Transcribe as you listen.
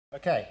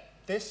Okay,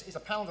 this is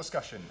a panel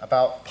discussion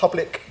about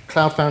public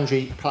Cloud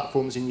Foundry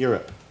platforms in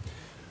Europe.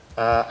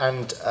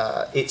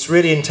 It's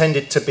really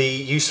intended to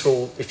be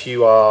useful if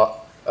you are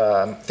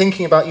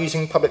thinking about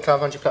using public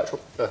Cloud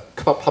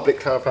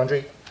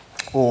Foundry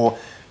or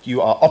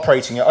you are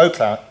operating your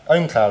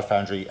own Cloud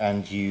Foundry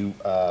and you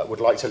would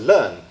like to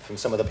learn from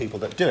some of the people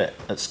that do it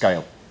at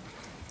scale.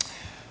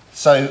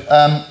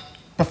 So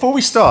before we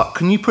start,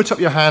 can you put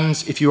up your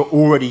hands if you're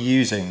already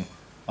using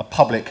a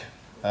public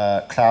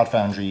Cloud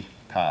Foundry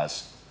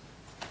PaaS?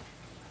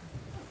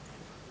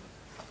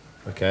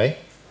 Okay.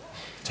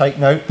 Take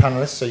note,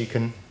 panelists, so you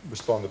can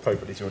respond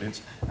appropriately to the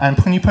audience. And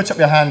can you put up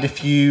your hand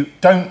if you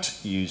don't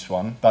use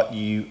one, but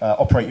you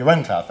operate your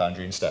own Cloud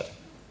Foundry instead?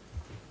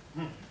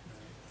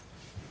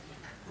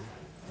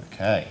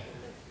 Okay.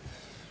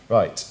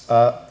 Right.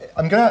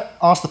 I'm going to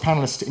ask the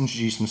panelists to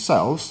introduce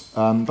themselves,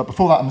 but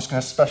before that, I'm just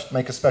going to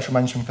make a special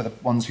mention for the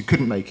ones who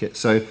couldn't make it.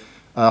 So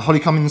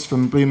Holly Cummins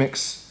from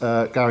Bluemix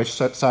Garage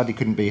sadly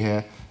couldn't be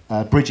here.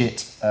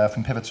 Bridget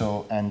from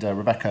Pivotal and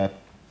Rebecca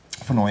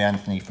Fenoy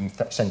Anthony from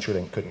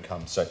CenturyLink couldn't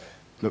come, so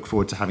look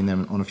forward to having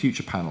them on a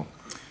future panel.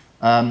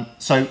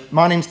 So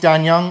my name's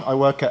Dan Young. I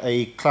work at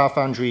a Cloud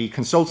Foundry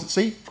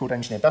consultancy called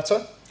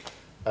EngineerBetter,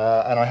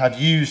 and I have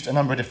used a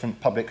number of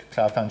different public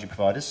Cloud Foundry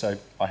providers, so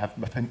I have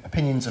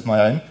opinions of my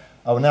own.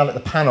 I will now let the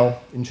panel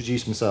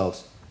introduce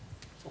themselves.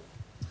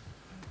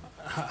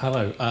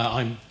 Hello,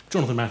 I'm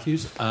Jonathan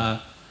Matthews.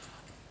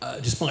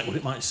 Despite what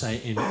it might say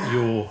in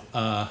your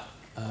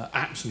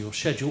apps and your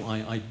schedule,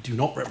 I do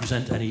not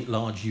represent any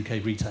large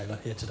UK retailer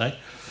here today.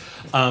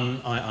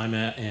 I'm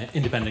an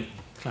independent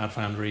Cloud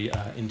Foundry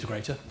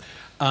integrator.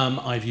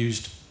 I've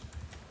used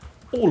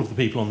all of the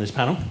people on this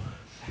panel.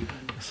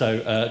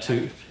 So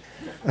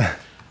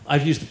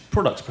I've used the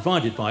products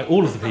provided by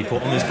all of the people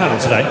on this panel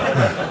today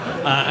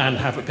and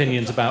have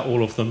opinions about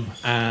all of them,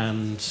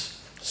 and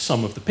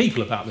some of the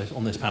people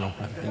on this panel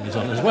have opinions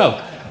on as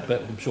well,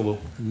 but I'm sure we'll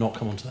not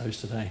come on to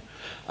those today.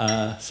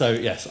 So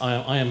yes,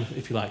 I am,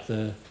 if you like,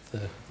 the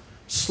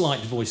slight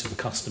voice of the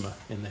customer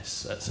in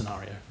this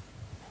scenario.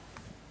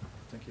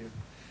 Thank you.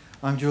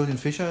 I'm Julian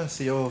Fischer,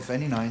 CEO of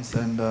Anynines,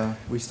 and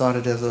we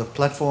started as a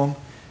platform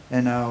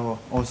and now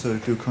also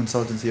do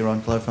consultancy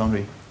around Cloud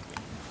Foundry.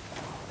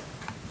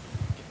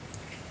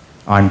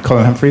 I'm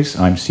Colin Humphreys.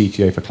 I'm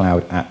CTO for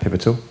Cloud at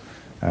Pivotal.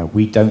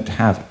 We don't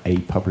have a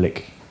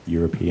public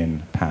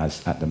European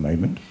PaaS at the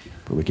moment,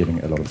 but we're giving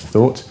it a lot of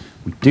thought.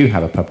 We do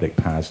have a public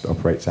PaaS that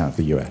operates out of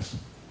the US.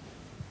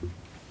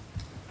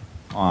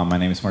 My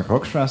name is Marco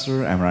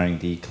Hochstrasser. I'm running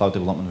the cloud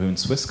development within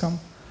Swisscom.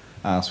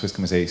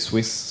 Swisscom is a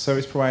Swiss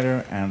service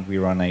provider, and we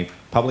run a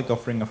public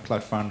offering of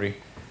Cloud Foundry,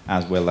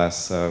 as well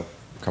as a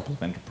couple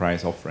of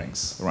enterprise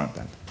offerings around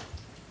that.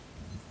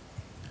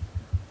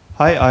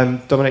 Hi,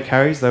 I'm Dominic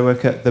Harries. I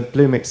work at the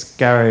Bluemix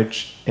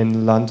Garage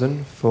in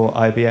London for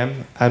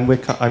IBM, and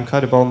I'm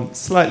kind of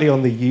slightly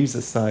on the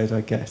user side,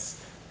 I guess,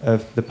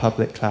 of the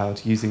public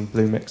cloud, using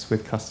Bluemix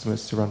with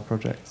customers to run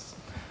projects.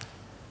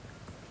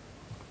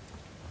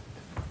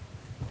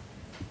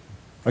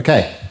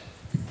 Okay,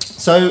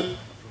 so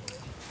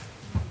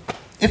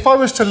if I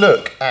was to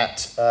look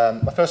at,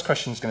 my first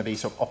question is going to be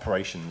sort of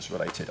operations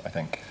related, I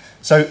think.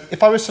 So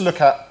if I was to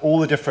look at all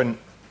the different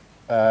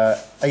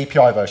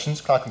API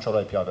versions, cloud control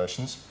API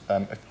versions,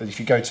 if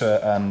you go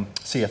to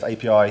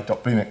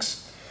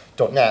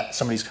cfapi.bluemix.net,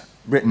 somebody's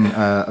written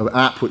an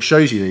app which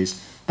shows you these,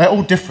 they're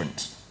all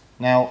different.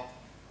 Now,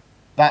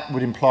 that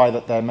would imply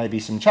that there may be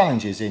some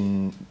challenges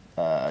in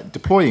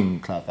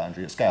deploying Cloud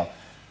Foundry at scale.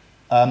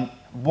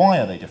 Why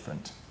are they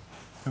different?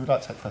 Who would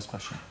like to take the first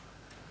question?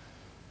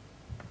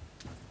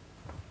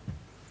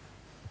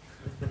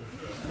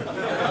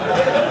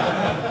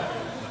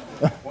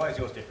 Why is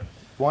yours different?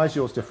 Why is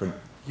yours different?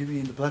 You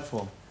mean the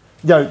platform?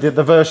 No,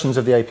 the versions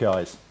of the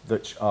APIs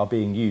that are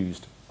being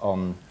used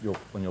on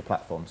your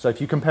platform. So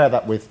if you compare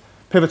that with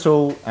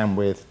Pivotal and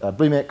with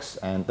Bluemix,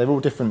 and they're all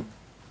different,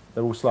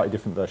 they're all slightly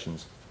different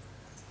versions.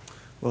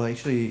 Well,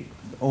 actually,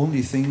 the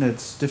only thing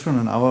that's different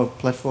on our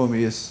platform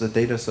is the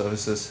data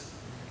services.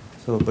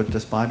 So, but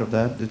despite of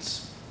that,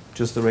 it's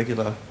just a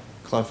regular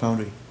Cloud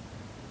Foundry.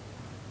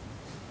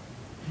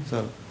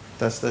 So,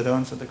 does that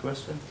answer the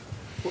question?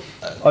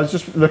 I was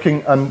just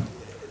looking,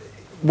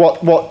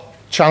 what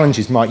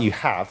challenges might you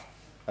have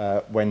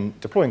when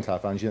deploying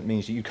Cloud Foundry that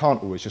means that you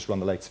can't always just run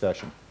the latest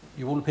version?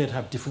 You all appear to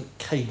have different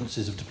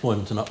cadences of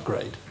deployment and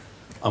upgrade.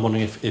 I'm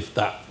wondering if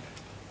that,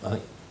 I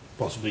think,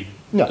 possibly,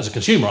 yeah. As a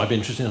consumer, I'd be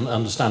interested in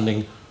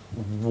understanding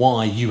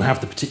why you have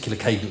the particular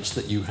cadence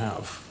that you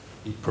have,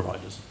 you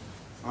providers.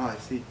 I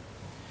see.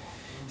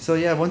 So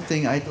yeah, one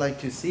thing I'd like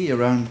to see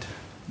around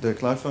the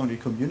Cloud Foundry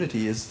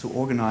community is to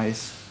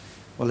organize,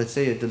 well, let's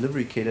say a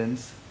delivery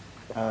cadence,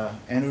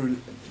 and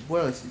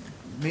it's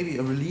maybe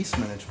a release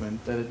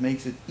management that it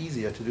makes it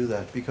easier to do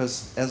that.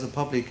 Because as a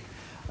public,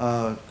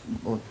 as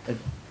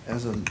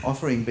an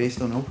offering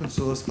based on open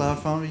source Cloud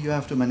Foundry, you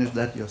have to manage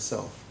that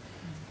yourself.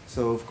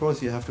 So of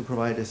course you have to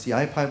provide a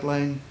CI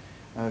pipeline,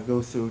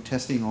 go through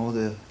testing all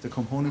the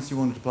components you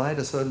want to apply at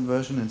a certain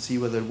version and see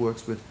whether it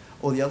works with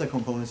all the other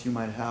components you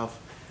might have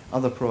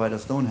other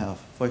providers don't have.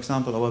 For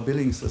example, our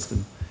billing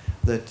system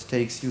that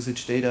takes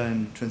usage data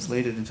and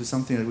translate it into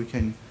something that we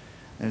can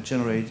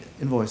generate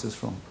invoices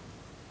from.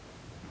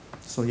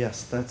 So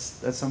yes,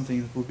 that's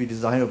something that would be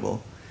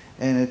desirable.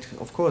 And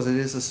of course, it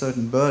is a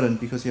certain burden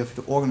because you have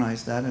to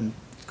organize that, and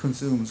it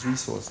consumes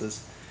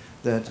resources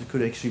that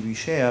could actually be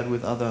shared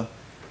with other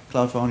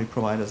Cloud Foundry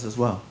providers as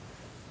well.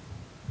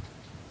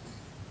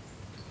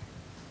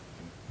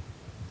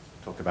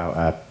 Talk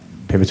about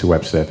Pivotal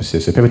Web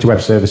Services. So Pivotal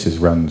Web Services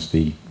runs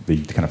the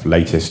kind of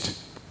latest,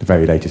 the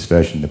very latest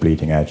version, the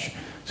bleeding edge.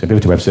 So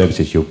Pivotal Web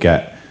Services, you'll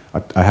get,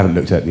 I haven't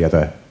looked at the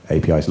other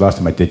APIs. Last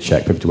time I did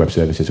check, Pivotal Web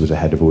Services was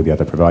ahead of all the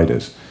other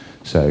providers.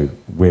 So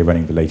we're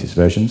running the latest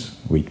versions.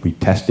 We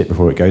test it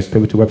before it goes to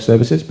Pivotal Web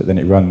Services, but then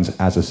it runs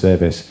as a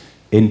service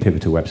in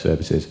Pivotal Web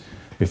Services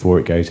before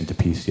it goes into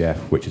PCF,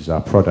 which is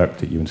our product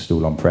that you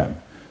install on-prem.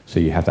 So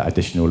you have that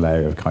additional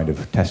layer of kind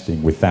of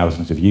testing with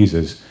thousands of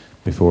users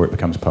before it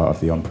becomes part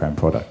of the on-prem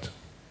product.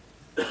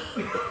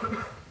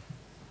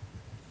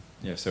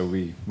 Yeah, so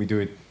we do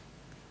it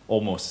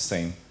almost the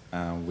same.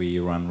 We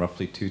run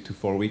roughly 2 to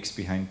 4 weeks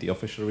behind the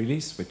official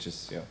release, which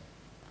is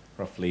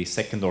roughly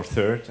second or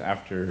third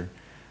after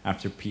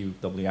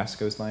PWS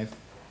goes live.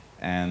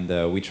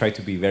 And we try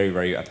to be very,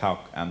 very ad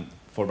hoc, and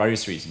for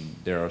various reasons.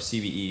 There are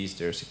CVEs,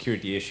 there are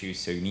security issues,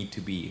 so you need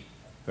to be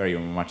very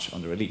much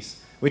on the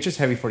release, which is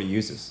heavy for the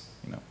users,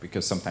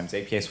 because sometimes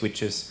API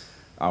switches,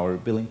 our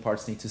billing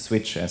parts need to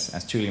switch,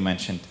 as Julie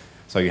mentioned.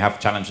 So you have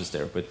challenges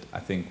there, but I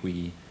think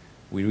we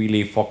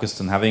really focused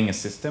on having a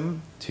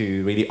system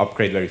to really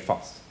upgrade very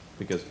fast,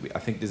 because I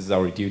think this is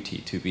our duty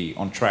to be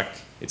on track.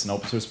 It's an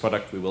open source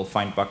product. We will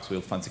find bugs, we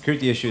will find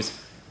security issues.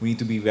 We need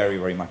to be very,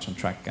 very much on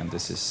track, and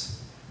this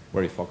is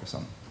where we focus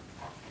on.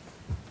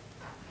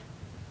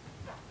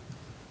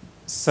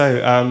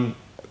 So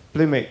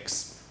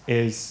Bluemix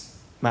is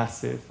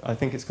massive. I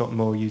think it's got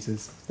more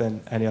users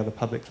than any other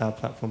public cloud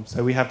platform.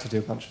 So we have to do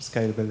a bunch of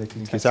scalability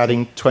testing. It's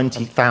adding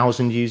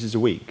 20,000 users a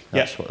week.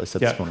 That's what they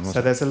said this morning, wasn't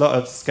So there's a lot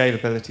of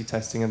scalability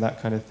testing and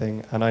that kind of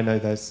thing. And I know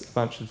there's a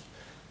bunch of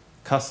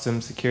custom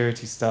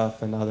security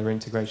stuff and other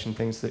integration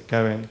things that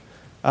go in.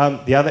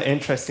 The other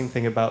interesting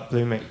thing about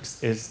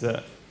Bluemix is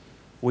that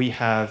we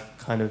have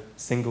kind of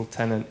single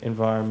tenant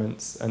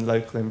environments and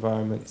local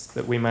environments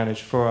that we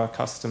manage for our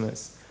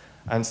customers.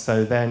 And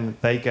so then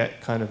they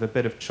get kind of a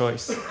bit of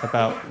choice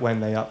about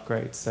when they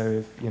upgrade.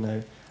 So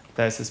if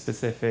there's a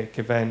specific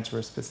event or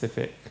a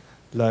specific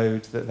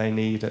load that they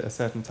need at a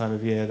certain time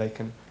of year, they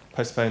can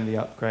postpone the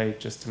upgrade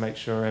just to make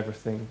sure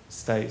everything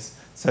stays.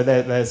 So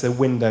there's a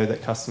window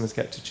that customers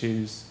get to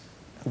choose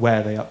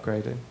where they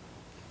upgrade in.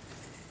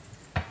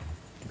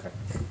 Okay.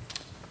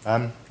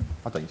 I'd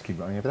like you to keep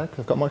running over there,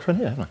 because I've got my microphone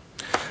here, haven't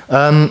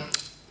I?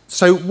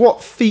 So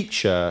what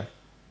feature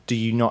do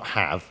you not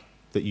have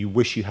that you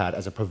wish you had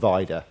as a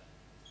provider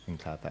in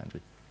Cloud Foundry?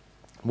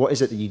 What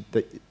is it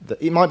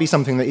that it might be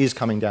something that is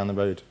coming down the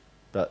road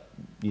but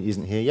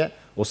isn't here yet,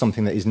 or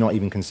something that is not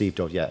even conceived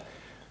of yet?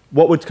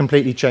 What would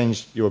completely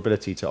change your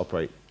ability to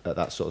operate at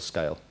that sort of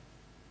scale?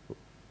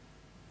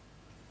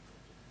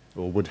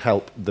 Or would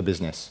help the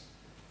business?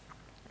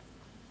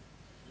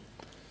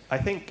 I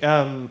think,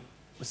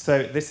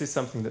 so this is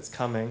something that's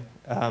coming,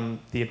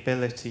 the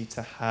ability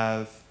to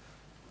have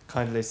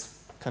kind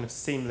of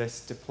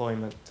seamless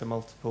deployment to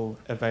multiple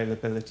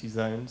availability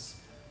zones.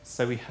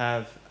 So we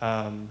have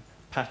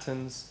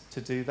patterns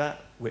to do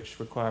that, which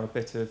require a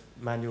bit of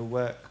manual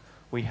work.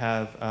 We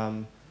have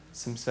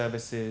some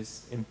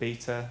services in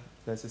beta.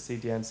 There's a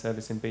CDN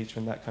service in beta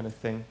and that kind of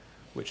thing,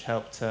 which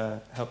help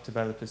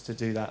developers to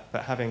do that.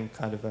 But having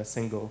kind of a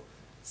single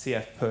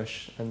CF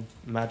push and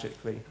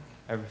magically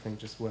everything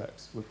just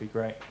works would be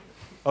great.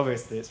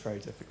 Obviously, it's very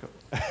difficult.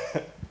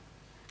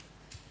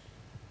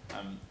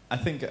 I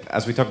think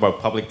as we talk about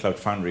public cloud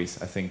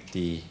foundries, I think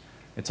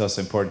it's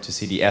also important to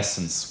see the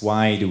essence.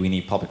 Why do we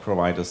need public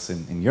providers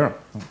in Europe?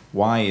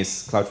 Why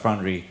is Cloud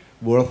Foundry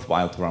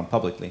worthwhile to run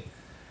publicly?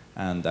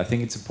 And I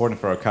think it's important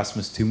for our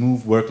customers to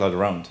move workload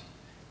around,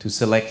 to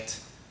select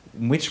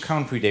in which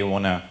country they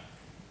want to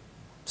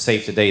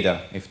save the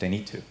data if they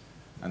need to.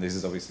 And this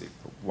is obviously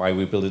why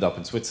we build it up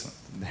in Switzerland.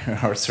 There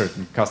are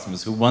certain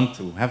customers who want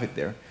to have it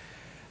there.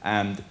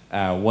 And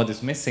what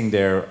is missing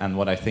there, and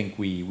what I think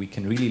we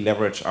can really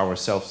leverage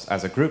ourselves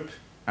as a group,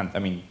 and I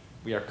mean,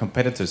 we are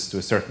competitors to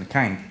a certain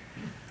kind,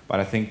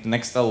 but I think the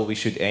next level we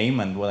should aim,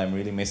 and what I'm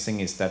really missing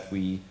is that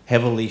we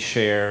heavily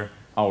share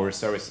our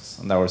services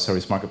and our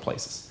service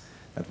marketplaces.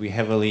 That we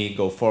heavily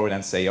go forward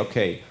and say,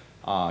 okay,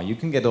 you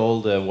can get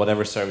all the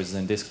whatever services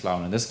in this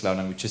cloud and this cloud,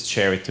 and we just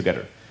share it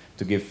together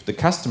to give the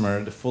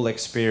customer the full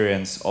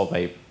experience of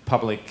a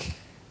public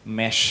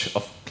mesh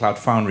of cloud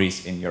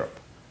foundries in Europe.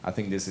 I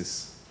think this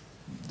is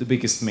the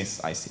biggest miss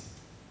I see.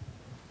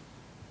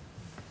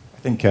 I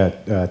think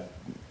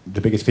the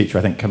biggest feature,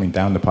 I think, coming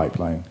down the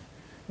pipeline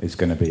is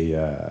going to be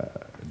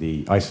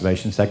the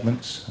isolation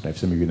segments. I don't know if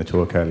some of you in the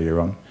talk earlier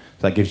on.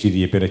 So that gives you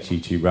the ability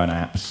to run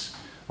apps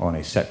on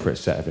a separate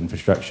set of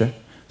infrastructure.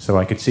 So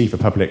I could see for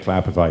public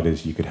cloud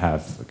providers, you could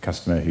have a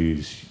customer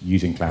who's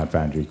using Cloud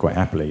Foundry quite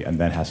happily and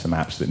then has some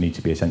apps that need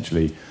to be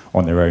essentially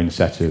on their own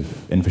set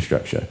of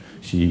infrastructure.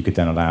 So you could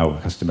then allow a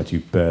customer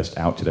to burst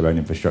out to their own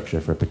infrastructure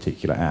for a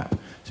particular app.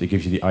 So it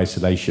gives you the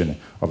isolation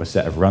of a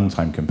set of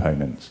runtime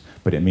components,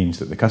 but it means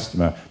that the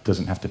customer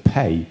doesn't have to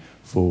pay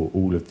for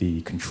all of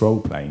the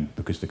control plane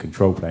because the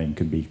control plane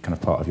can be kind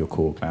of part of your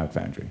core Cloud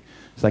Foundry.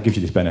 So that gives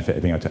you this benefit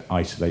of being able to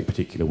isolate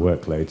particular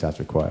workloads as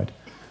required.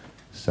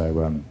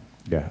 So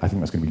yeah, I think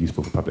that's going to be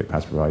useful for public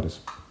PaaS providers.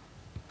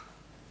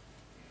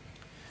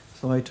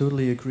 So I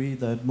totally agree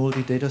that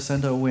multi-data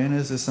center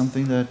awareness is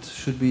something that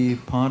should be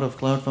part of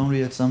Cloud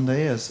Foundry at some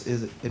day, as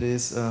it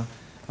is a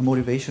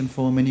motivation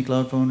for many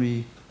Cloud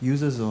Foundry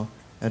users or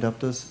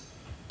adapters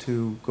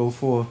to go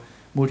for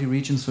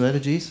multi-region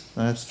strategies.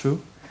 That's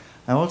true.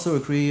 I also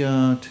agree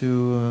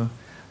to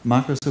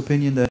Marco's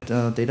opinion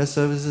that data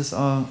services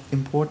are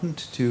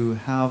important to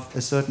have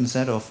a certain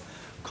set of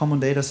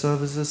common data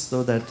services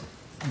so that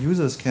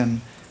users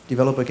can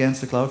develop against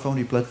the Cloud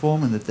Foundry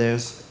platform and that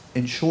there's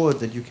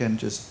ensured that you can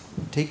just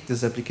take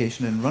this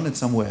application and run it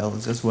somewhere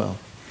else as well.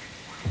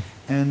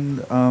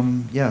 And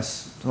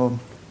yes, so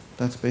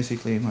that's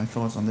basically my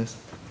thoughts on this.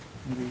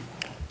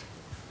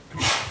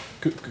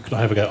 Could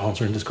I have a go at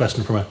answering this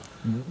question from a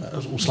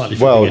slightly...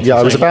 Well, yeah,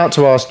 I was about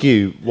to ask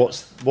you,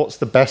 what's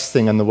the best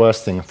thing and the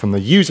worst thing from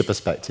the user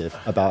perspective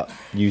about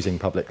using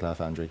public Cloud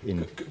Foundry?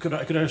 Could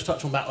I just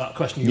touch on that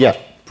question you asked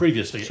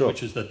previously, sure,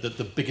 which is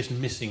the biggest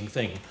missing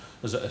thing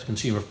as a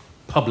consumer of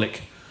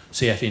public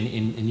CF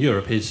in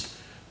Europe is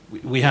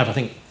we have, I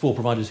think, 4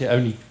 providers here,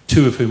 only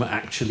 2 of whom are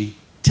actually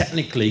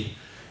technically,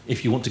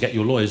 if you want to get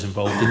your lawyers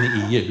involved in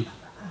the EU,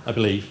 I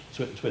believe,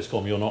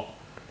 Swisscom, you're not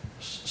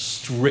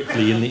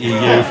strictly in the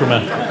EU from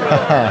a...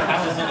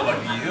 It's not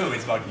about the EU,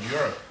 it's about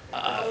Europe.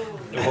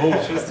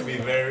 Just to be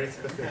very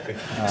specific.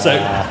 So,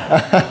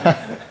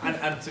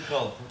 and to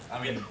call,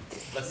 I mean,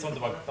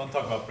 don't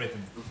talk about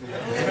Britain.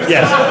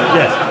 Yes.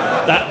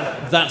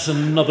 That's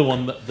another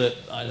one that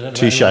I don't know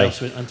Touché. anyone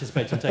else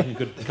anticipates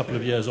taking a couple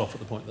of years off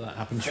at the point that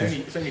happens.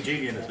 It's only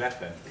Julian that's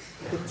left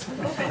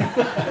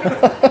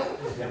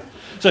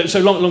then. So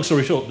long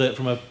story short,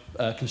 from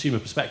a consumer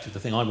perspective,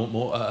 the thing I want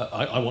more,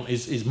 I want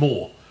is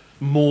more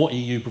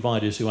EU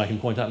providers who I can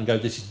point out and go,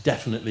 this is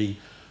definitely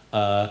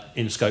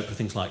in scope for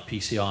things like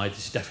PCI,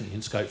 this is definitely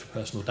in scope for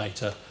personal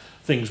data,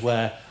 things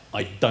where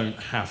I don't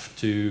have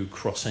to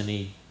cross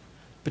any,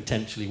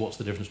 potentially what's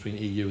the difference between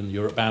EU and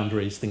Europe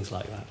boundaries, things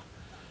like that.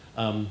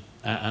 And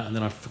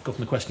then I've forgotten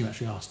the question you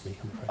actually asked me,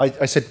 I'm afraid.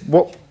 I said,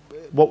 what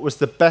is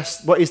the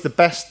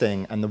best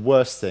thing and the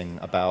worst thing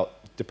about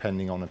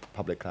depending on a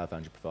public Cloud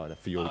Foundry provider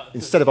for your,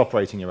 instead of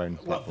operating your own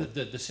platform?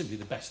 Well, simply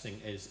the best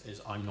thing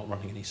is I'm not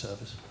running any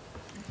servers.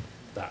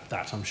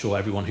 That I'm sure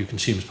everyone who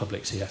consumes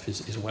public CF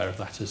is aware of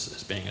that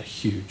as being a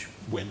huge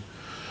win.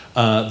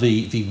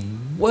 The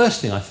worst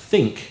thing, I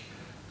think,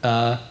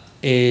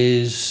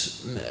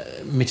 is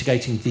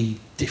mitigating the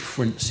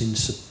difference in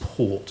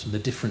support and the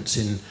difference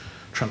in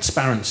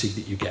transparency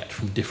that you get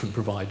from different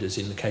providers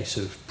in the case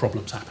of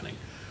problems happening.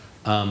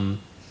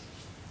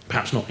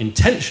 Perhaps not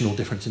intentional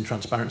difference in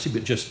transparency,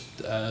 but just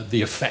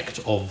the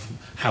effect of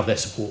how their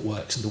support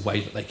works and the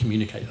way that they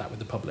communicate that with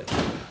the public.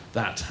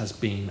 That has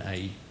been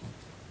a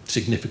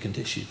significant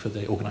issue for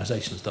the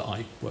organisations that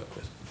I work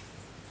with.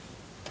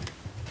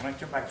 Can I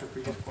jump back to a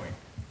previous point?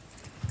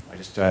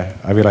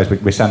 I realise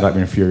we sound like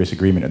we're in furious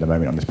agreement at the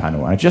moment on this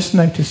panel. I just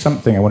noticed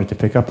something I wanted to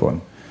pick up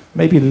on,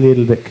 maybe a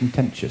little bit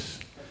contentious.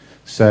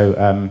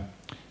 So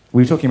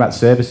we were talking about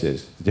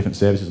services, the different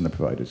services on the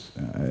providers.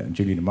 And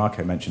Julian and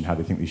Marco mentioned how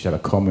they think we should have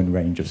a common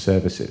range of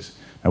services.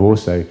 Now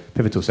also,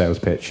 pivotal sales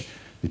pitch,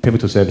 the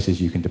pivotal services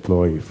you can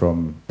deploy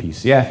from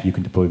PCF, you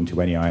can deploy them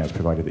to any IaaS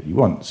provider that you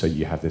want. So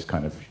you have this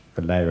kind of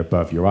a layer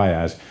above your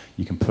IaaS,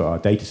 you can put our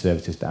data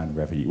services down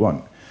wherever you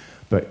want.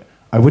 But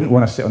I wouldn't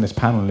want to sit on this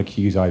panel and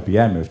accuse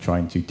IBM of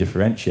trying to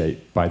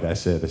differentiate by their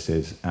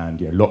services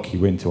and lock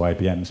you into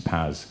IBM's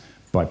PaaS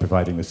by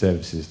providing the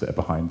services that are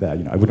behind there.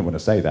 I wouldn't want to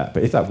say that.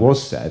 But if that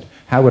was said,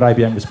 how would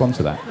IBM respond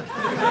to that?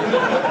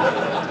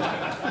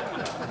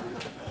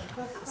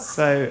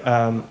 So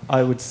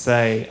I would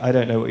say, I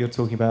don't know what you're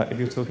talking about. If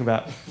you're talking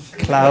about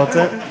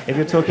Cloudant,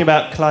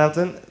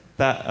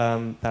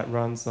 that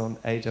runs on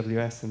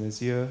AWS and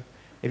Azure.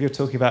 If you're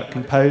talking about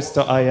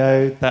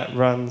Compose.io, that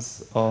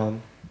runs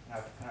on...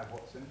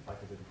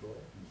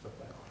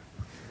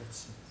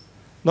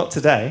 Not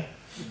today,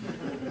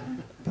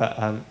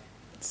 but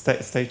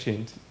stay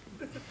tuned.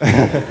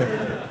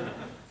 I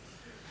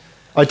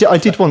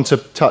did want to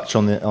touch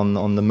on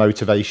the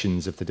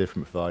motivations of the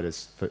different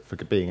providers for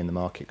being in the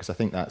market, because I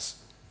think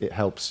it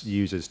helps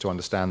users to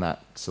understand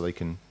that so they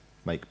can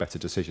make better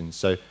decisions.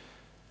 So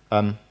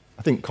I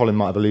think Colin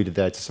might have alluded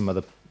there to some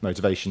other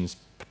motivations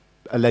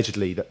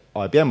allegedly that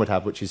IBM would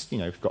have, which is,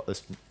 we've got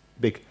this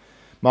big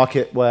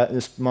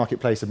this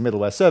marketplace of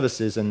middleware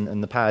services,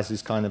 and the PaaS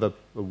is kind of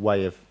a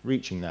way of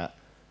reaching that.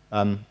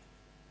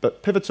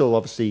 But Pivotal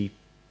obviously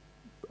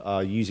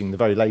are using the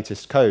very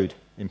latest code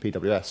in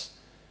PWS.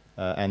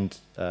 And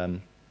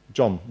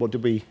John, what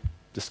did we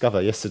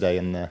discover yesterday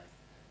in the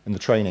and the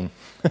training.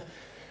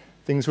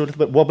 Things were a little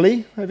bit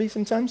wobbly, maybe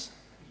sometimes.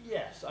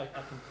 Yes, I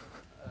can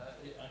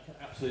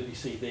absolutely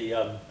see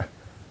the.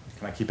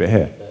 Can I keep it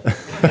here?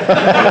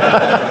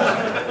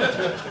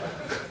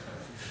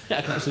 Yeah,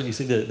 I can absolutely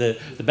see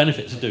the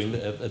benefits of doing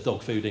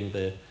dog fooding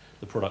the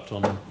product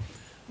on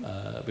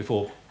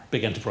before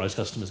big enterprise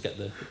customers get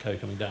the code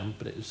coming down.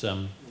 But it was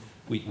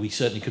we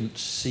certainly couldn't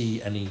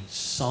see any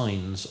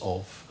signs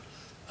of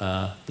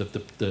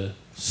the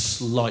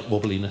slight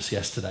wobbliness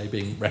yesterday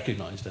being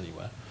recognised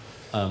anywhere.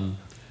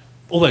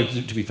 Although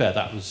to be fair,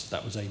 that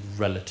was a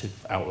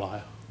relative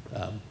outlier.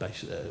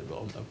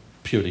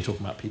 Purely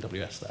talking about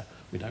PWS there,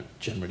 we don't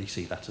generally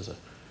see that as a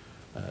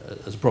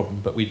problem,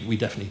 but we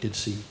definitely did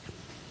see.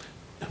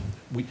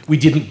 We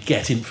didn't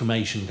get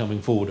information coming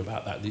forward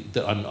about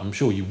that I'm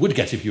sure you would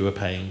get if you were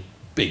paying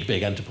big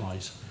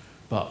enterprise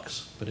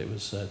bucks. But it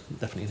was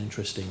definitely an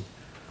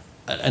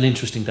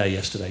interesting day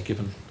yesterday,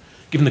 given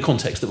the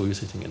context that we were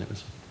sitting in. It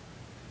was.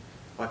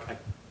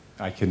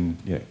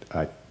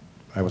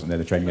 I wasn't there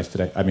at the training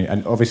yesterday. I mean,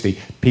 and obviously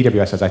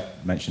PWS, as I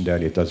mentioned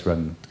earlier, does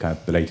run kind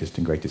of the latest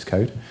and greatest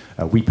code.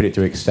 We put it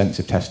through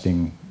extensive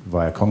testing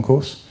via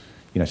Concourse,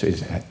 so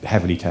it's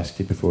heavily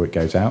tested before it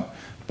goes out.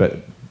 But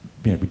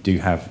we do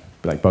have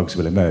bugs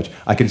will emerge.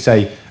 I can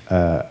say,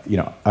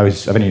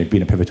 I've only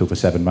been at Pivotal for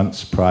 7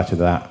 months. Prior to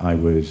that, I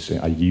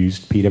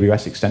used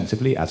PWS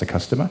extensively as a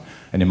customer,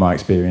 and in my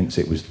experience,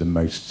 it was the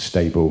most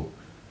stable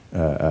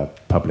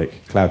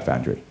public Cloud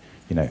Foundry.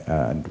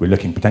 And we're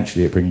looking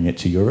potentially at bringing it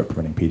to Europe,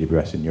 running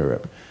PWS in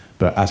Europe.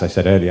 But as I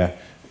said earlier,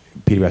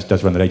 PWS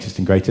does run the latest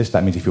and greatest.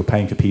 That means if you're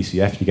paying for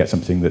PCF, you get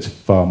something that's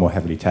far more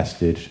heavily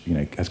tested,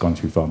 has gone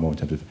through far more in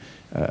terms of,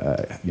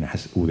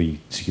 has all the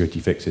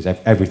security fixes,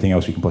 everything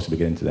else we can possibly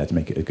get into there to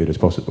make it as good as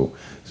possible.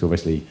 So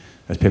obviously,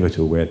 as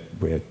Pivotal,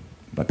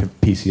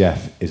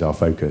 PCF is our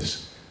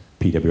focus.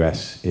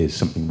 PWS is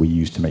something we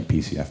use to make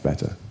PCF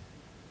better.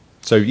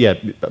 So yeah,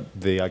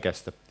 I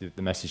guess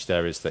the message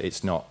there is that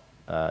it's not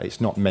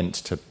meant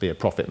to be a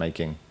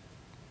profit-making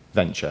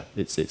venture.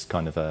 It's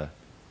kind of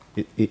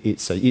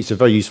it's a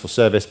very useful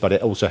service, but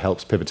it also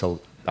helps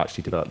Pivotal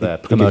actually develop their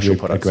commercial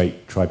products. A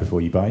great try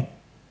before you buy,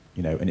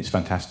 and it's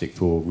fantastic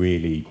for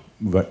really.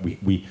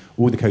 We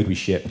all the code we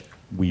ship,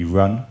 we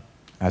run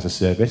as a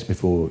service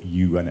before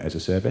you run it as a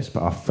service,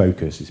 but our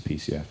focus is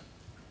PCF.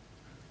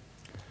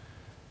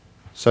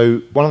 So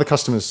one of the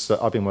customers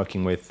that I've been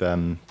working with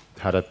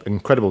had an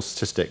incredible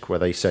statistic where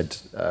they said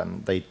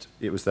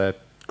it was their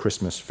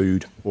Christmas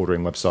food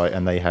ordering website,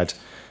 and they had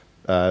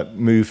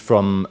moved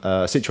from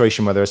a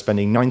situation where they were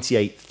spending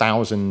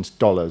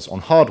 $98,000 on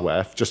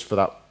hardware just for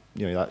that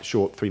that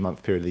short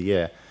 3-month period of the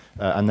year,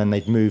 and then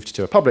they'd moved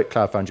to a public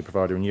Cloud Foundry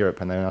provider in Europe,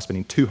 and they're now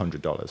spending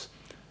 $200.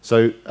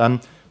 So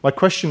my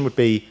question would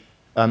be,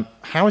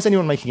 how is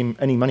anyone making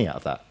any money out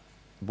of that?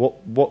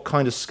 What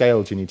kind of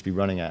scale do you need to be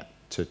running at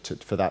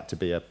for that to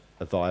be a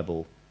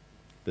viable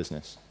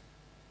business?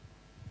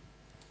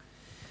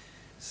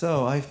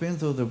 So I've been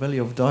through the valley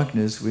of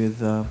darkness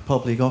with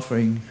public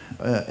offering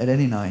at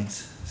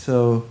Anynines.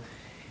 So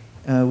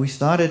we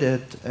started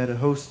at a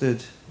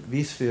hosted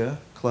vSphere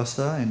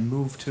cluster and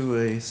moved to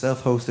a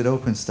self-hosted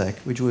OpenStack,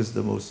 which was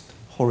the most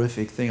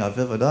horrific thing I've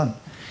ever done.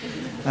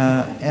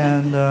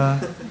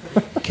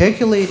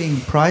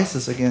 Calculating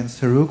prices against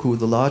Heroku,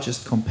 the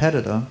largest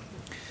competitor,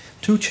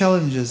 two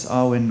challenges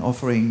are when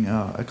offering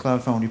a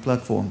Cloud Foundry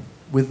platform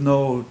with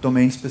no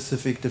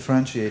domain-specific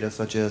differentiator,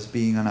 such as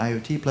being an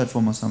IoT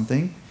platform or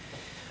something,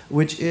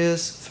 which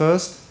is,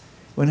 first,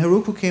 when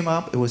Heroku came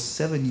up, it was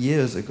 7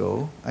 years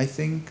ago, I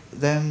think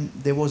then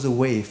there was a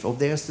wave of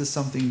there's this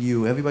something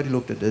new. Everybody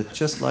looked at it,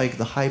 just like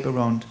the hype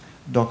around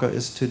Docker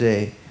is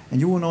today. And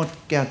you will not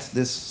get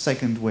this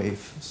second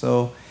wave.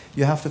 So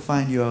you have to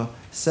find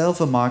yourself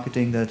a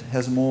marketing that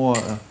has more,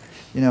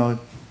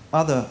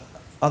 other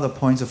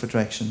points of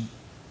attraction.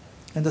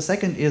 And the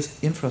second is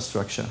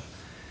infrastructure.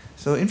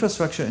 So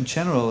infrastructure in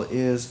general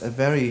is a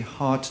very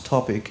hard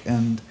topic,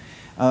 and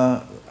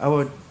our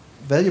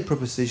value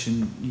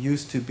proposition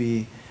used to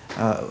be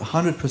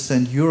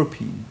 100%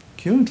 European.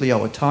 Currently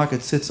our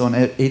target sits on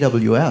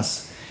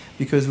AWS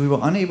because we were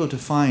unable to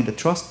find a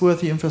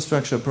trustworthy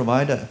infrastructure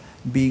provider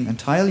being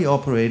entirely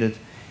operated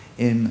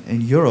in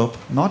Europe,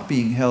 not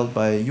being held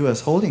by a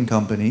US holding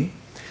company,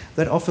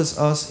 that offers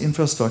us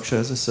infrastructure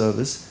as a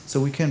service so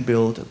we can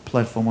build a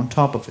platform on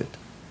top of it.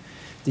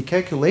 The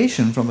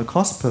calculation from the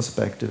cost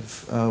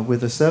perspective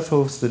with a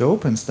self-hosted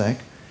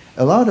OpenStack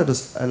allowed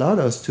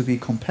us to be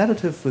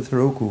competitive with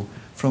Heroku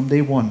from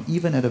day one,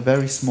 even at a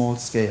very small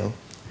scale.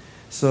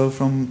 So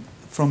from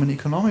an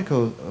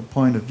economical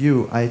point of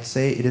view, I'd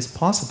say it is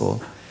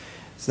possible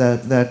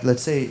that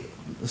let's say,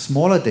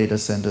 smaller data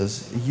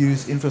centers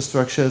use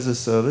infrastructure as a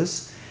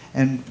service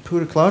and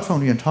put a Cloud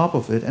Foundry on top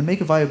of it and make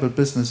a viable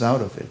business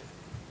out of it.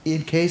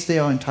 In case they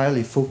are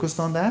entirely focused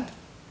on that,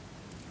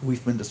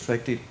 we've been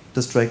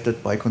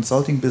distracted by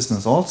consulting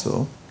business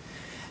also.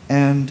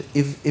 And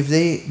if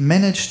they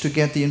manage to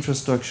get the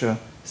infrastructure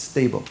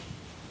stable.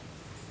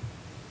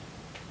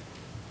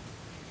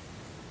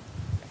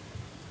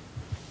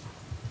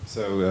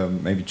 So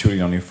maybe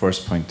Julian, on your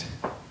first point,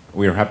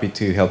 we're happy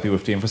to help you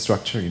with the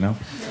infrastructure, you know.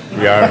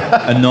 We are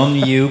a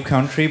non-EU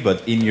country,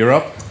 but in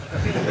Europe.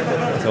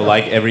 So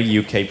like every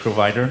UK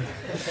provider.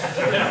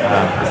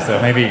 So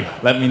maybe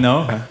let me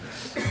know.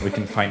 We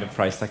can find a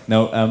price tag.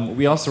 No,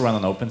 we also run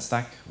an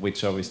OpenStack,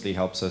 which obviously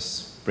helps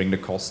us bring the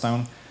costs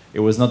down. It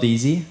was not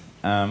easy.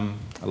 A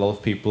lot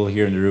of people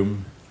here in the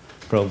room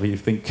probably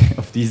think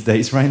of these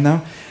days right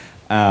now.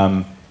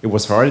 It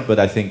was hard, but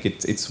I think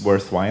it's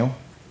worthwhile.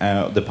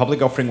 The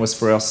public offering was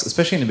for us,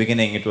 especially in the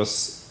beginning, it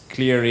was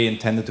clearly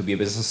intended to be a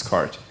business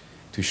card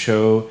to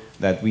show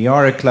that we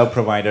are a cloud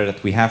provider,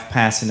 that we have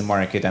PaaS in the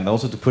market, and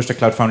also to push the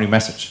Cloud Foundry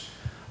message.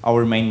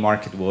 Our main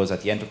market was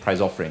at the enterprise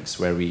offerings,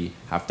 where we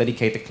have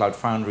dedicated Cloud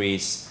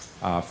Foundries,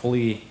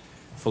 fully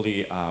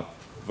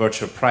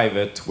virtual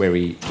private, where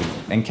we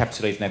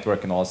encapsulate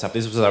network and all that stuff.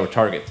 This was our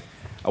target.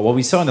 What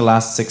we saw in the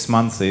last 6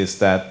 months is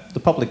that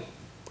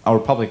our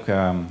public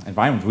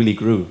environment really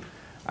grew,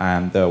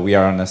 and we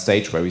are on a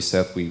stage where we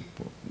said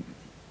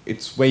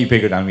it's way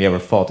bigger than we ever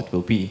thought it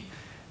will be,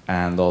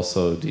 and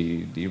also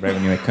the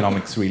revenue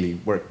economics really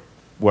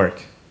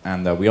work.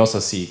 And we also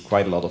see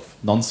quite a lot of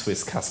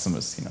non-Swiss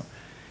customers, you know,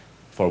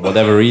 for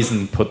whatever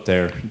reason, put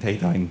their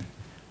data in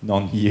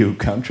non-EU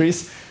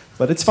countries,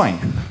 but it's fine.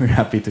 We're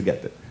happy to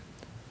get it.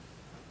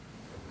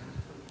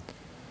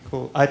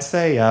 Cool. I'd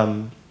say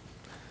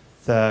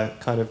the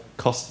kind of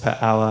cost per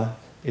hour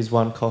is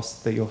one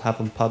cost that you'll have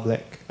on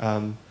public.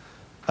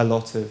 A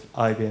lot of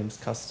IBM's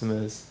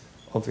customers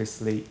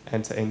obviously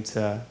enter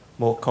into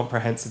more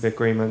comprehensive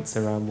agreements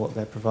around what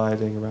they're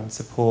providing, around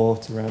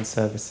support, around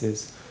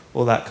services,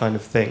 all that kind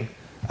of thing,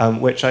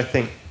 which I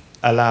think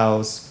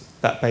allows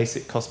that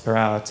basic cost per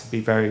hour to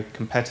be very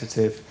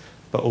competitive,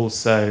 but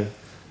also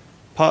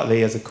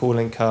partly as a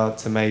calling card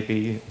to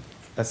maybe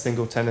a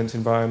single tenant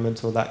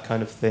environment or that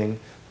kind of thing,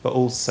 but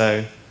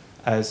also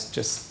as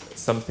just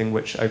something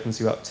which opens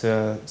you up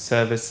to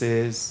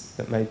services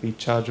that may be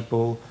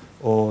chargeable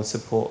or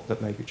support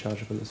that may be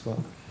chargeable as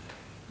well.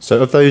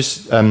 So of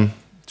those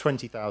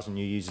 20,000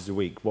 new users a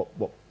week,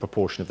 what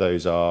proportion of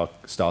those are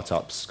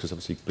startups? Because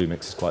obviously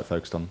Bluemix is quite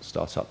focused on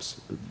startups.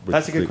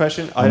 That's a good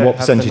question. And what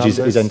percentage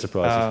is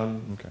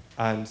enterprises? Okay.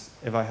 And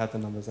if I had the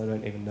numbers, I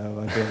don't even know.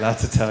 I'd be allowed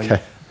to tell you.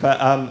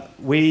 But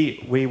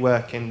we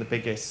work in the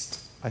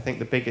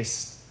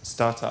biggest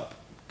startup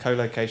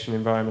co-location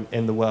environment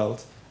in the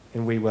world.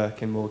 And we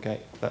work in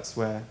Moorgate. That's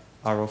where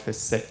our office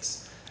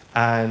sits.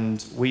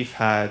 And we've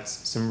had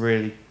some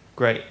really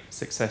great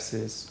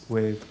successes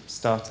with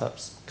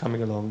startups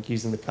coming along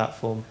using the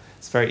platform.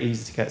 It's very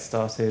easy to get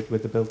started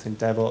with the built-in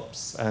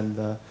DevOps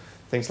and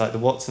things like the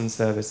Watson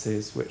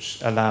services, which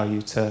allow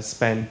you to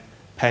spend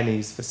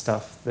pennies for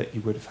stuff that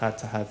you would have had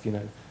to have, you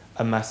know,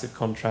 a massive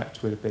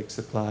contract with a big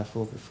supplier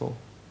for before.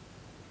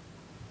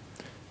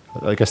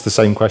 I guess the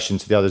same question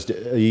to the others.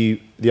 Are you,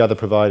 the other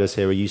providers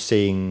here, are you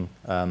seeing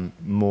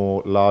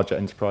more larger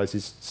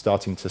enterprises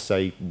starting to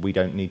say we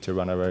don't need to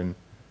run our own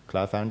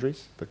Cloud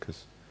Foundries?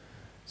 Because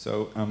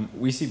so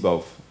we see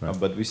both, right.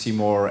 But we see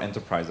more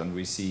enterprise, and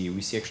we see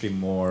actually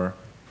more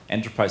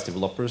enterprise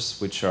developers,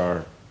 which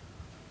are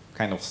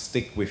kind of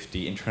stick with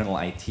the internal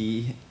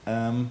IT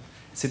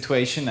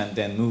situation and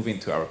then move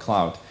into our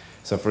cloud.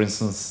 So for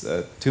instance,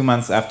 2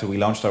 months after we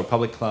launched our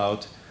public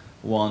cloud,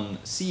 one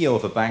CEO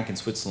of a bank in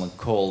Switzerland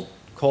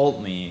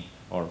called me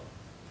or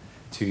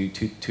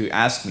to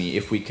ask me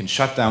if we can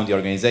shut down the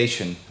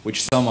organization,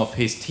 which some of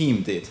his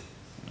team did.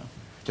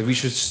 That we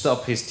should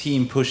stop his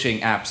team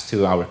pushing apps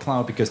to our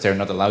cloud because they're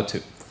not allowed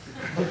to.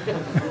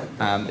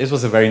 And it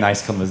was a very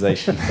nice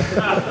conversation.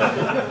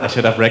 I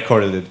should have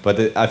recorded it,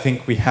 but I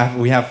think we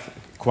have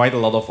quite a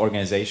lot of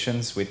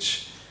organizations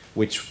which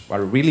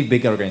are really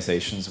big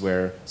organizations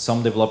where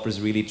some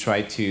developers really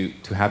try to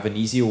have an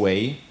easier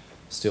way,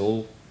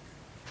 still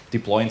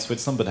deploy in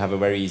Switzerland, but have a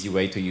very easy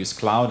way to use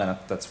cloud, and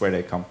that's where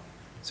they come.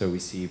 So we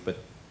see, but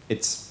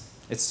it's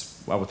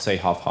I would say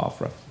half-half,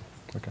 right?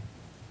 Okay.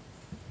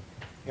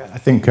 Yeah, I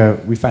think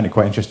we found it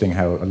quite interesting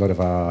how a lot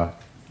of our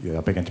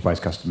big enterprise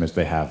customers,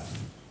 they have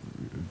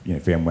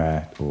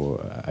VMware or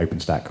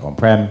OpenStack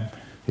on-prem.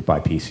 They buy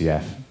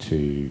PCF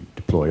to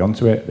deploy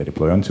onto it. They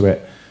deploy onto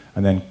it,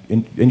 and then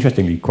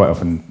interestingly, quite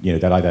often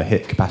they'll either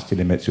hit capacity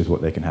limits with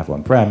what they can have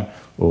on-prem,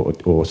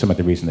 or some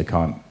other reason they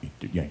can't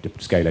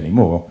scale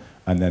anymore,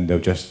 and then they'll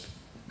just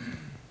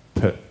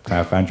put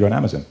Cloud Foundry on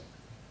Amazon.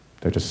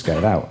 They'll just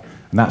scale out.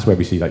 And that's where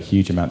we see like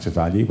huge amounts of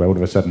value, where all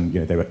of a sudden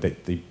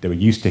they were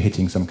used to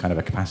hitting some kind of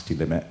a capacity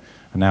limit,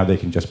 and now they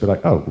can just be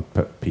like, oh, we'll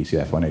put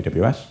PCF on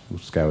AWS, we'll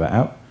scale that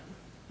out.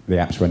 The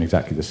apps run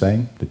exactly the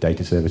same, the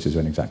data services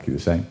run exactly the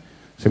same.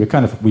 So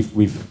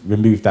we've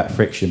removed that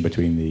friction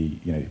between the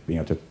being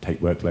able to take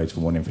workloads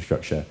from one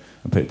infrastructure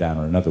and put it down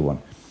on another one.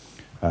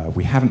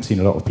 We haven't seen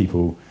a lot of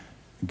people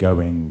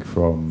going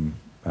from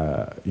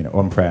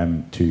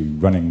on-prem to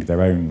running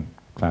their own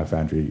Cloud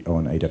Foundry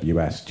on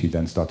AWS to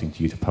then starting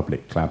to use a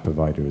public cloud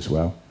provider as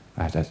well.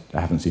 I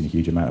haven't seen a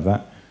huge amount of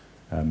that,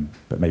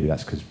 but maybe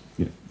that's because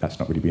that's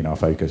not really been our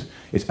focus.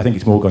 I think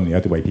it's more gone the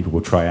other way. People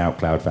will try out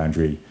Cloud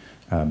Foundry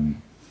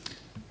on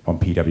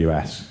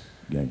PWS,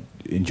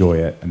 enjoy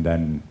it, and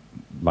then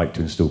like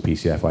to install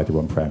PCF either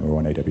on-prem or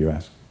on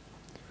AWS.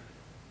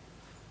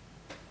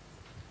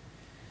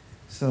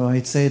 So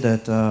I'd say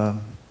that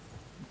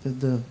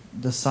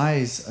the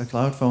size a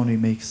Cloud Foundry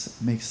makes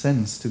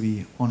sense to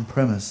be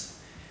on-premise.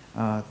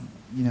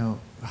 You know,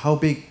 how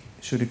big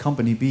should a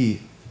company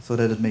be so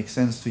that it makes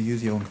sense to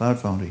use your own Cloud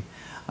Foundry?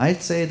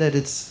 I'd say that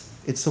it's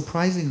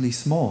surprisingly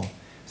small.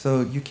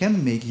 So you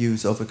can make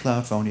use of a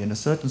Cloud Foundry in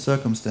certain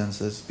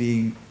circumstances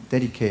being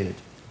dedicated.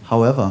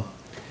 However,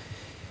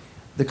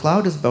 the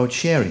cloud is about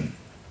sharing.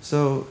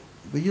 So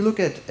when you look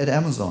at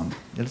Amazon,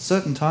 at a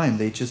certain time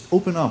they just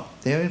open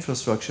up their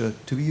infrastructure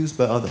to be used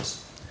by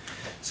others.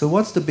 So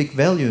what's the big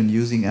value in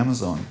using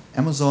Amazon?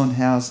 Amazon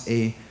has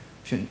a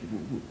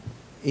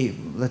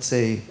let's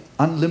say,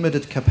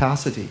 unlimited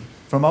capacity.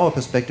 From our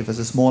perspective as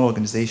a small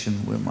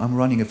organization, I'm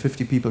running a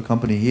 50-people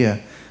company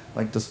here,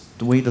 like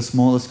the way the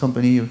smallest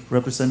company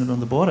represented on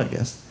the board, I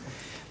guess.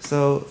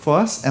 So for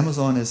us,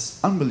 Amazon is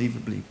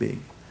unbelievably big,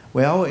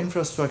 where our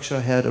infrastructure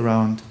had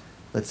around,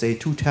 let's say,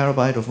 2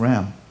 terabytes of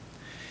RAM.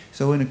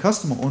 So when a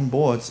customer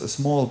onboards a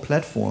small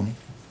platform,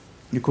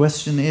 the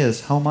question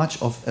is, how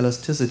much of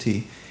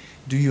elasticity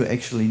do you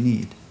actually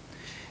need?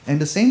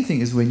 And the same thing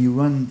is when you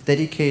run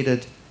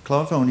dedicated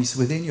Cloud Foundries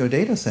within your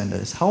data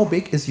centers. How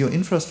big is your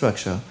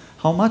infrastructure?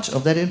 How much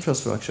of that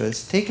infrastructure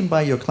is taken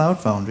by your Cloud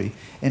Foundry,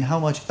 and how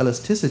much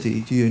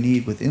elasticity do you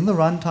need within the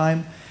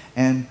runtime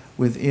and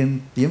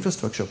within the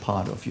infrastructure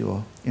part of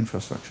your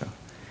infrastructure?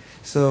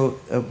 So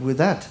with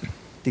that,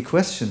 the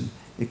question,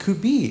 it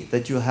could be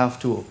that you have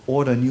to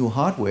order new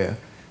hardware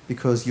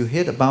because you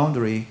hit a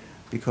boundary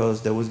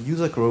because there was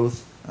user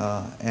growth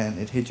and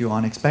it hit you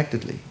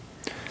unexpectedly.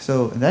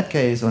 So in that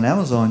case, on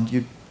Amazon,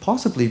 you'd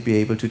possibly be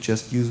able to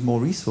just use more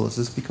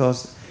resources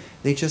because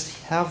they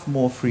just have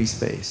more free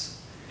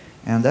space.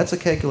 And that's a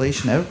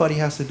calculation everybody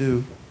has to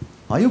do.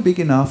 Are you big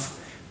enough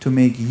to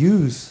make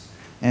use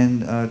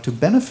and to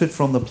benefit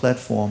from the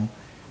platform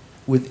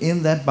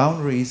within that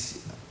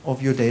boundaries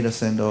of your data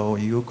center or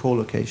your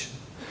co-location?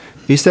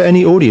 Is there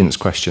any audience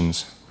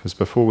questions? Because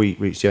before we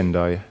reach the end,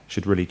 I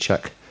should really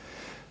check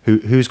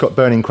who's got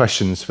burning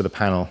questions for the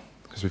panel,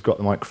 because we've got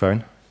the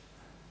microphone.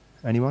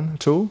 Anyone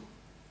at all?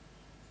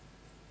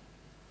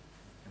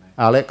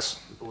 Alex,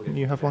 didn't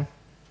you have one?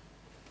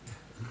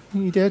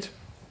 You did?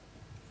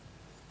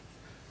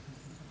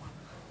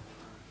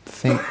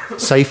 Think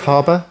safe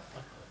harbor?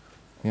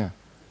 Yeah.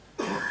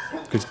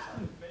 Good.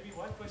 Maybe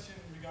one question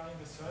regarding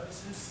the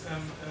services.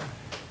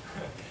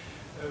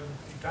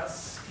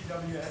 Does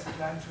PWS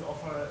plan to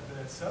offer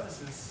the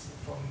services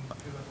from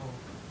Pivotal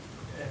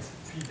as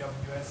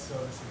PWS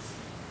services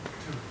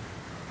too?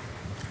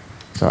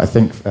 So I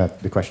think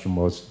the question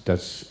was,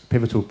 does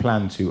Pivotal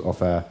plan to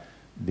offer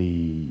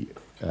the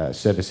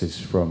services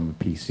from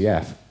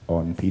PCF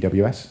on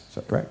PWS? Is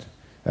that correct?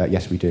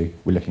 Yes, we do.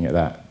 We're looking at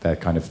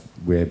that.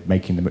 We're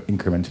making them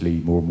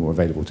incrementally more and more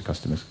available to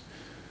customers.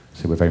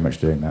 So we're very much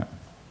doing that.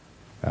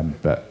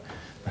 But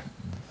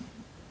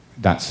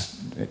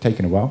that's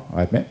taken a while,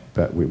 I admit.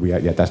 But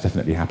yeah, that's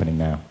definitely happening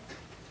now.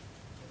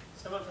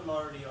 Some of them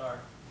already are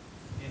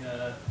in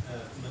a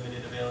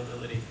limited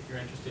availability. If you're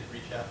interested,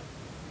 reach out.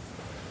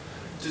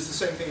 Does the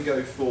same thing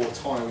go for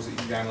tiles that you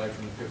can download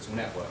from the Pivotal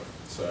network?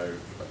 So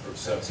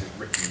services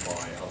written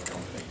by other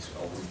companies,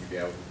 or will you be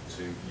able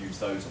to use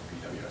those on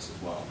PWS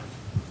as well?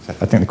 So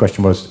I think the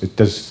question was,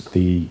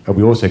 are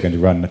we also going to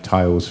run the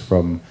tiles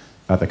from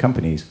other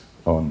companies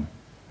on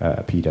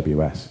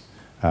PWS?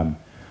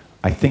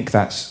 I think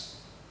that's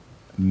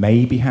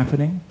maybe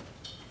happening,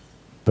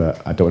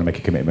 but I don't want to make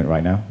a commitment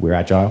right now. We're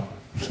agile,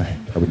 so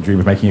I wouldn't dream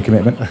of making a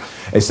commitment.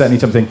 It's certainly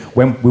something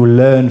when we'll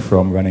learn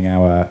from running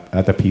our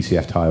other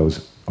PCF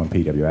tiles on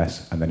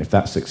PWS, and then if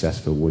that's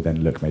successful, we'll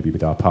then look maybe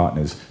with our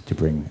partners to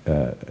bring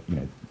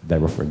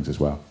their offerings as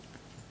well.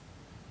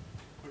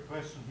 Quick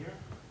question here.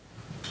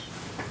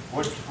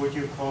 What would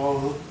you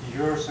call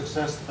your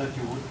success that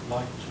you would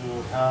like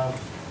to have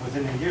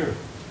within a year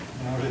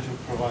in order to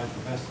provide the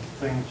best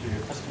thing to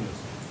your customers?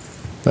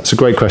 That's a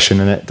great question,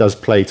 and it does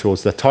play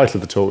towards the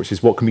title of the talk, which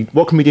is what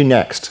can we do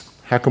next?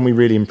 How can we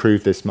really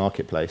improve this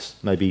marketplace?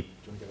 Maybe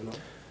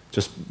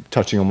just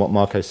touching on what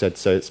Marco said.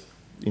 So it's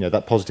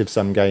that positive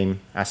sum game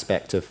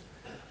aspect of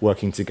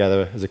working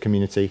together as a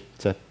community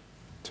to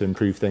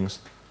improve things.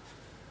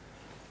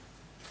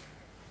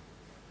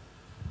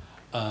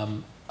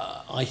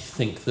 I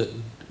think that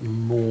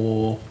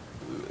more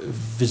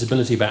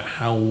visibility about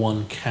how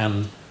one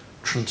can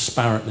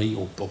transparently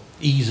or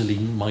easily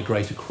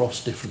migrate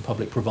across different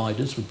public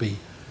providers would be,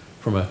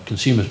 from a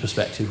consumer's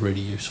perspective,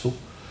 really useful.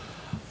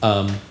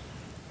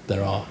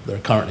 There are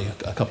currently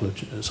a couple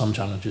of some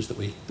challenges that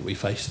we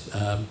face.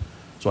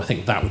 So I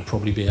think that would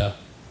probably be a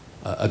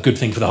good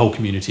thing for the whole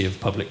community of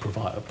public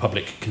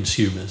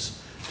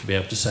consumers to be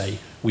able to say,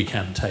 we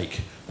can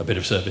take a bit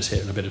of service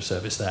here and a bit of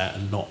service there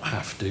and not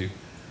have to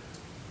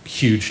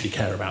hugely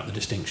care about the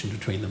distinction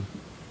between them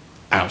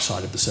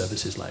outside of the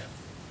services layer.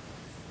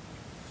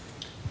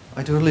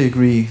 I totally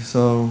agree.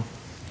 So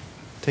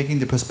taking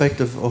the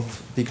perspective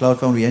of the Cloud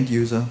Foundry end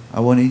user,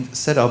 I want to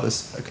set up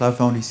a Cloud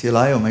Foundry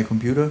CLI on my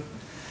computer.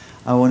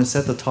 I want to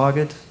set the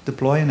target,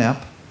 deploy an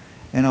app,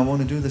 and I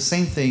want to do the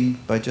same thing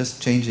by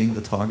just changing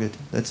the target.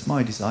 That's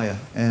my desire.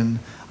 And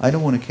I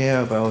don't want to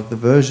care about the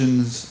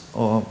versions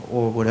or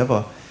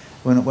whatever.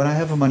 When I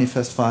have a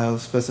manifest file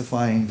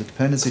specifying the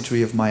dependency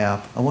tree of my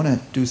app, I want to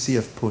do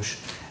CF push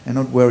and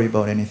not worry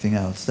about anything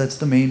else. That's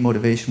the main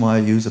motivation why I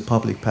use a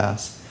public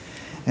PaaS.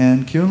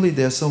 And currently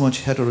there's so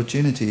much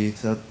heterogeneity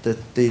that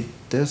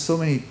there's so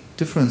many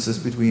differences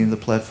between the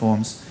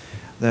platforms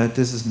that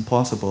this is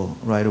impossible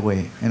right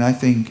away. And I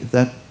think if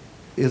that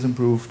is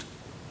improved,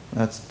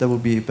 that will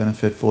be a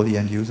benefit for the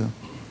end user.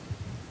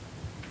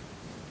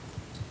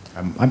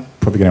 I'm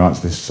probably going to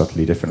answer this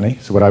subtly differently.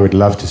 So what I would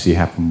love to see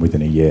happen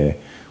within a year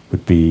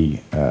would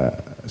be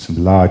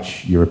some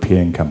large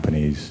European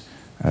companies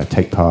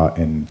take part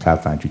in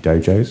Cloud Foundry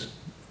dojos,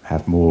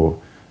 have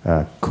more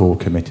core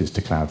committers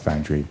to Cloud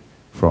Foundry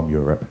from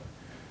Europe,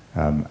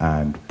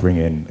 and bring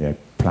in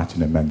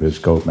platinum members,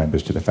 gold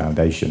members to the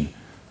foundation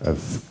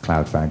of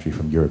Cloud Foundry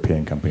from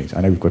European companies.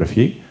 I know we've got a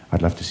few.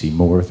 I'd love to see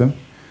more of them.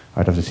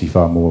 I'd love to see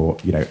far more,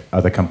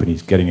 other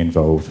companies getting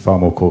involved, far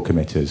more core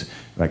committers.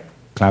 Like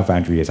Cloud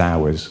Foundry is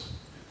ours,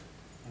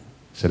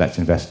 so let's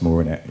invest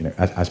more in it.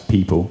 As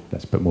people,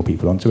 let's put more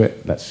people onto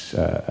it. Let's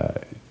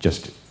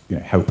just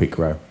help it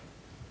grow.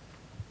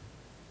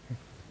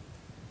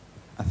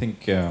 I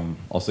think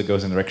also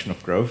goes in the direction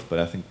of growth, but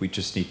I think we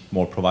just need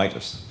more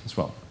providers as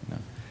well.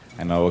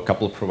 I know a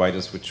couple of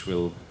providers which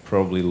will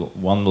probably,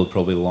 one will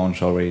probably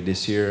launch already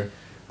this year,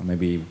 and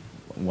maybe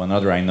one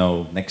other I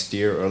know next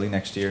year, early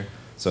next year.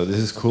 So this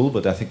is cool,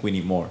 but I think we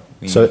need more.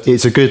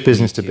 It's a good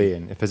business to be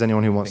in. If there's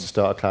anyone who wants to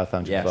start a Cloud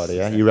Foundry provider,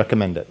 exactly. You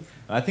recommend it.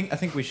 I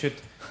think we should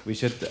we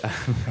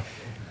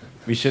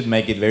should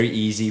make it very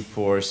easy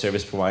for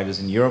service providers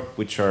in Europe,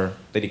 which are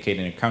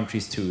dedicated in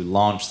countries, to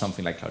launch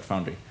something like Cloud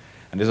Foundry.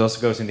 And this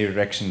also goes in the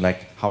direction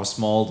like how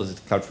small does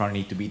it Cloud Foundry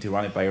need to be to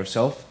run it by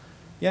yourself?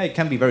 Yeah, it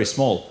can be very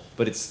small,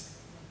 but it's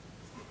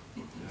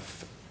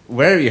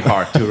very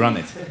hard to run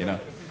it.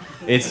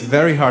 It's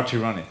very hard to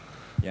run it.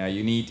 Yeah,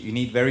 you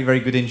need very, very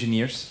good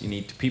engineers. You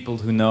need people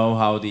who know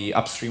how the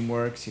upstream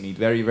works. You need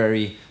very,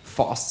 very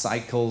fast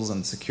cycles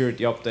and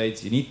security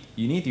updates.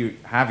 You need to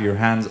have your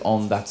hands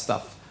on that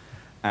stuff.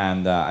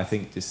 And I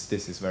think this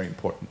is very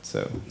important.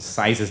 So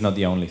size is not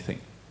the only thing.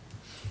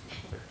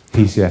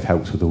 PCF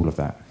helps with all of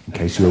that, in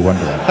case you were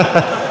wondering.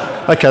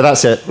 Okay,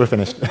 that's it. We're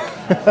finished.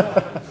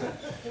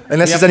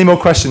 Unless there's any more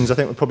questions, I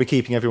think we're probably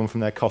keeping everyone from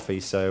their coffee.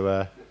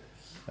 So,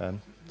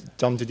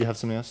 Dom, did you have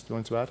something else you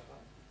wanted to add?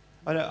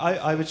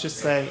 I would just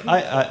say,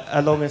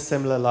 along a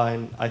similar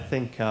line, I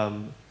think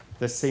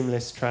the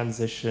seamless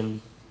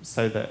transition,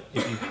 so that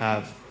if you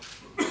have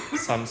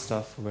some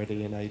stuff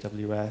already in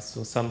AWS,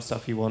 or some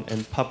stuff you want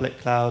in public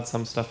cloud,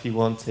 some stuff you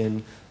want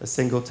in a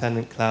single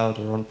tenant cloud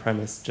or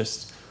on-premise,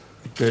 just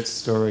a good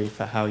story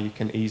for how you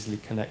can easily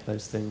connect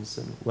those things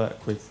and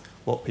work with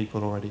what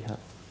people already have.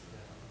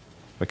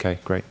 Okay,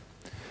 great.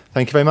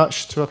 Thank you very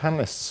much to our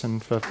panelists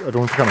and for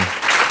everyone for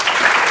coming.